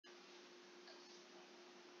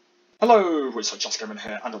Hello, it's Just Gaming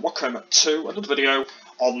here, and welcome to another video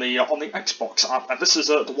on the Xbox app. And this is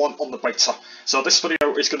the one on the beta. So this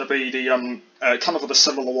video is going to be the kind of the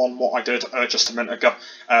similar one what I did just a minute ago,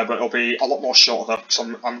 but it'll be a lot more shorter though.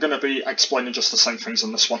 So I'm going to be explaining just the same things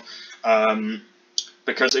in this one.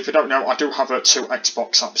 Because if you don't know, I do have two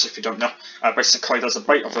Xbox apps. If you don't know, basically there's a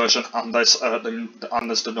beta version and there's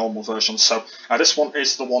the normal version. So this one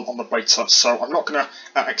is the one on the beta. So I'm not going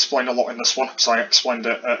to explain a lot in this one because I explained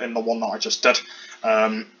it in the one that I just did.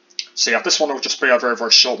 So yeah, this one will just be a very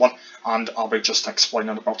short one, and I'll be just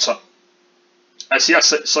explaining about it.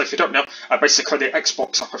 So if you don't know, basically the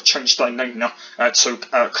Xbox app have changed their name now to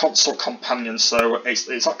Console Companion. So it's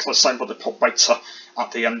exactly the same, but they put beta at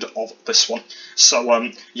the end of this one. So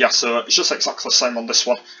yeah, so it's just exactly the same on this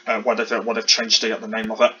one, where they've changed the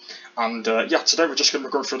name of it. And yeah, today we're just going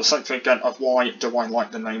to go through the same thing again of why do I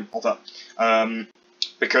like the name of it.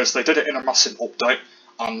 Because they did it in a massive update,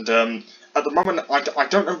 and at the moment I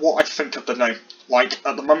don't know what I think of the name. Like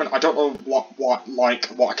at the moment I don't know what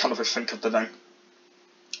I kind of think of the name.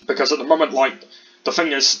 Because at the moment, like, the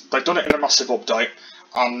thing is, they've done it in a massive update,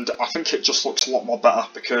 and I think it just looks a lot more better,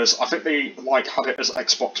 because I think they, like, had it as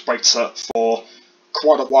Xbox beta for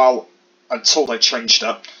quite a while until they changed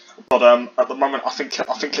it. But at the moment, I think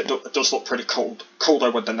it does look pretty cool though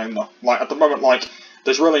with the name though. Like, at the moment, like,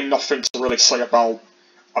 there's really nothing to really say about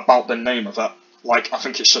the name of it. Like, I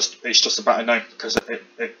think it's just a better name, because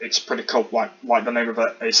it's pretty cool. Like the name of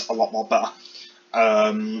it is a lot more better.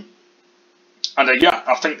 And yeah,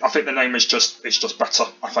 I think the name is just better.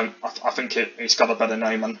 I think it's got a better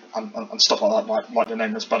name and stuff like that. Like the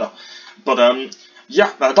name is better. But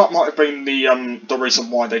yeah, that might have been the reason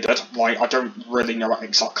why they did. Like I don't really know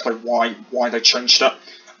exactly why they changed it.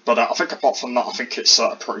 But I think apart from that, I think it's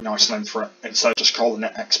a pretty nice name for it. Instead of just calling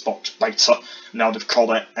it Xbox Beta, now they've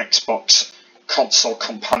called it Xbox Console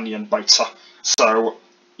Companion Beta. So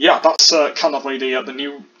yeah, that's kind of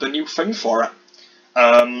the new thing for it.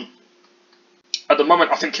 At the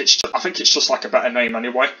moment, I think it's just like a better name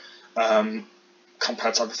anyway,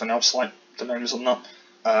 compared to everything else, like the names on that.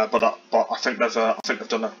 But I think they've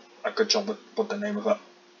done a good job with the name of it.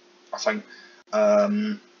 I think,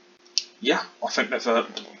 yeah, I think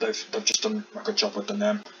they've just done a good job with the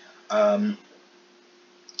name. I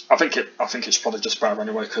think it's probably just better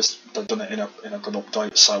anyway because they've done it in a good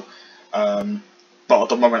update. So, but at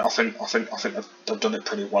the moment, I think they've done it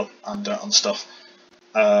pretty well and stuff.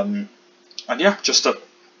 And yeah, just a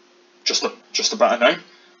better name,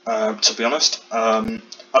 to be honest.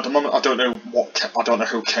 At the moment, I don't know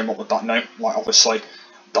who came up with that name. Like, obviously,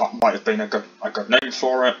 that might have been a good name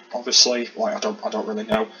for it. Obviously, like I don't really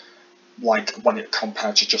know, like when it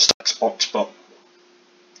compared to just Xbox, but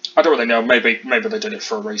I don't really know. Maybe they did it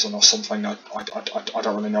for a reason or something. I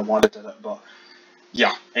don't really know why they did it, but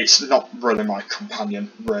yeah, it's not really my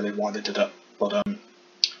companion really why they did it, but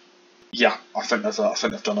yeah, I think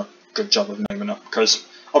they've done a good job of naming it, because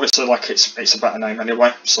obviously like it's a better name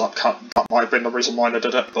anyway, so that might have been the reason why they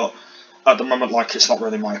did it, but at the moment like it's not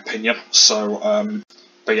really my opinion. So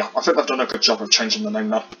but yeah, I think they've done a good job of changing the name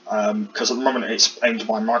now, because at the moment it's aimed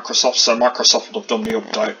by Microsoft, so Microsoft would have done the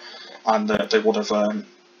update and they would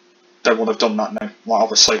have done that name. Like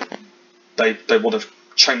obviously they would have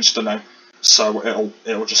changed the name, so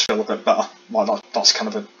it'll just feel a bit better. Like that's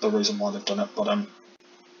kind of the reason why they've done it, but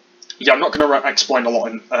yeah, I'm not going to explain a lot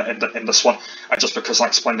in this one, just because I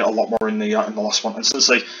explained it a lot more in the last one. And since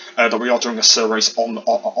that we are doing a series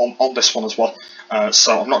on this one as well,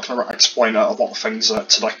 so I'm not going to explain a lot of things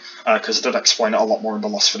today, because I did explain it a lot more in the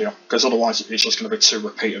last video. Because otherwise, it's just going to be 2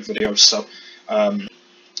 repeated videos. So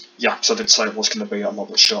yeah, so I did say it was going to be a lot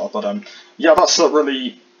bit shorter, but yeah, that's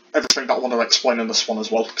really everything that I want to explain in this one as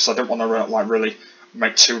well, because I don't want to like really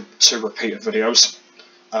make two repeated videos.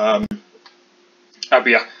 But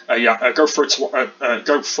yeah, go through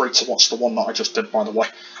to watch the one that I just did, by the way,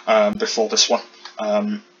 before this one,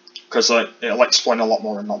 because it'll explain a lot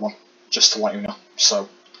more in that one, just to let you know. So,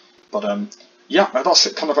 but yeah, that's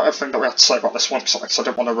kind of everything that we have to say about this one, because I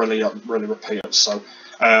don't want to really repeat it. So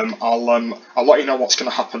I'll let you know what's going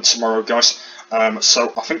to happen tomorrow, guys.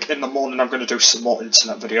 So I think in the morning I'm going to do some more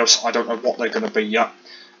internet videos. I don't know what they're going to be yet.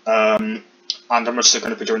 And I'm also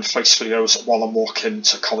going to be doing face videos while I'm walking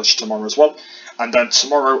to college tomorrow as well. And then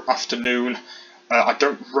tomorrow afternoon, I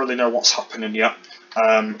don't really know what's happening yet,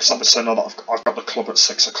 because obviously I know that I've got the club at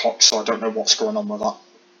 6 o'clock, so I don't know what's going on with that.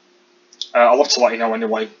 I'll have to let you know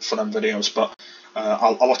anyway for them videos, but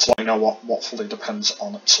I'll have to let you know what fully depends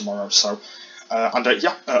on tomorrow. So, and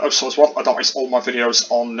yeah, also as well, that is all my videos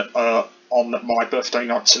on my birthday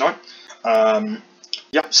night tonight.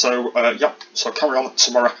 Yeah, so carry on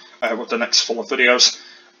tomorrow with the next full of videos.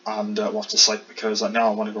 and we'll have to see, because now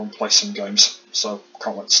I want to go and play some games, so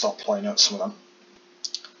can't wait to start playing some of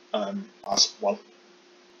them as well.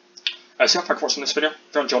 So yeah, thank you for watching this video.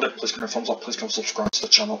 If you enjoyed it, please give me a thumbs up, please come subscribe to the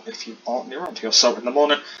channel if you are new around here. So in the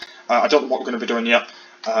morning, I don't know what we're going to be doing yet,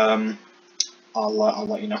 I'll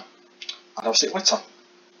let you know, and I'll see you later.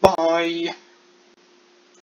 Bye!